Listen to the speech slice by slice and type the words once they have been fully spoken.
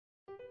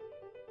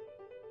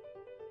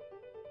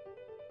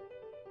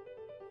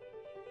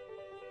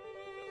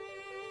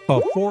A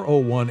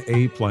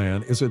 401a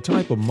plan is a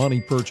type of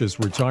money purchase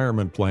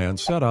retirement plan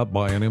set up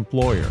by an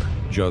employer.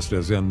 Just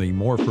as in the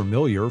more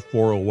familiar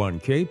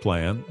 401k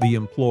plan, the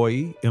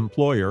employee,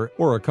 employer,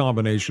 or a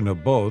combination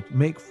of both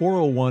make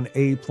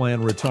 401a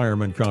plan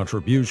retirement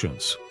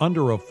contributions.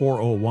 Under a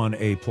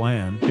 401a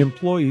plan,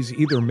 employees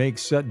either make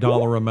set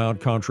dollar amount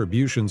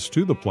contributions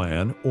to the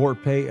plan or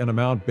pay an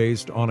amount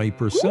based on a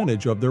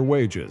percentage of their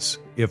wages.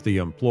 If the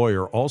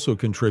employer also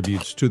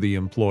contributes to the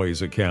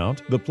employee's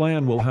account, the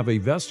plan will have a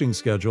vesting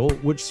schedule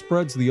which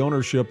spreads the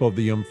ownership of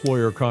the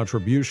employer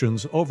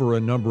contributions over a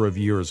number of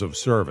years of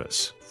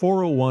service.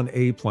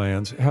 401a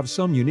plans have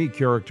some unique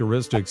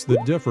characteristics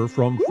that differ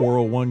from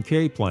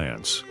 401k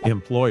plans.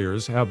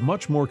 Employers have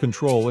much more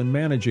control in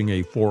managing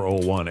a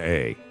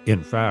 401a.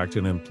 In fact,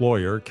 an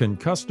employer can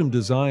custom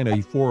design a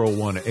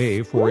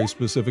 401a for a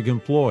specific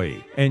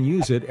employee and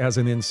use it as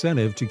an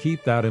incentive to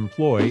keep that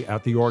employee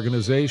at the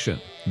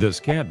organization. This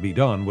can't be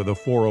done with a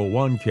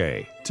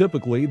 401k.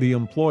 Typically, the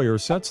employer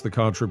sets the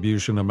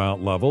contribution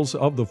amount levels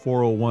of the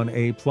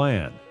 401a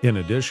plan. In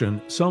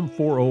addition, some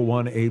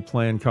 401a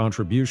plan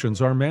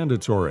contributions are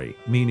mandatory,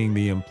 meaning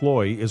the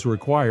employee is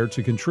required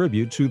to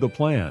contribute to the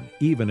plan,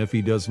 even if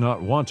he does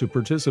not want to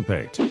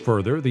participate.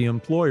 Further, the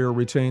employer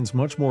retains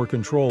much more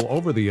control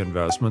over the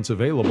investments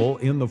available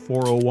in the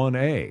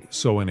 401a,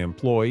 so an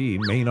employee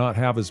may not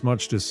have as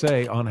much to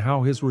say on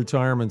how his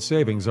retirement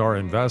savings are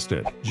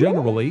invested.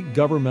 Generally,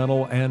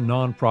 governmental and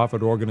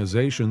nonprofit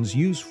organizations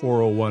use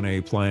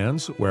 401a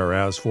plans,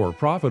 whereas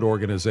for-profit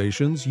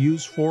organizations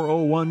use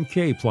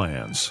 401k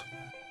plans.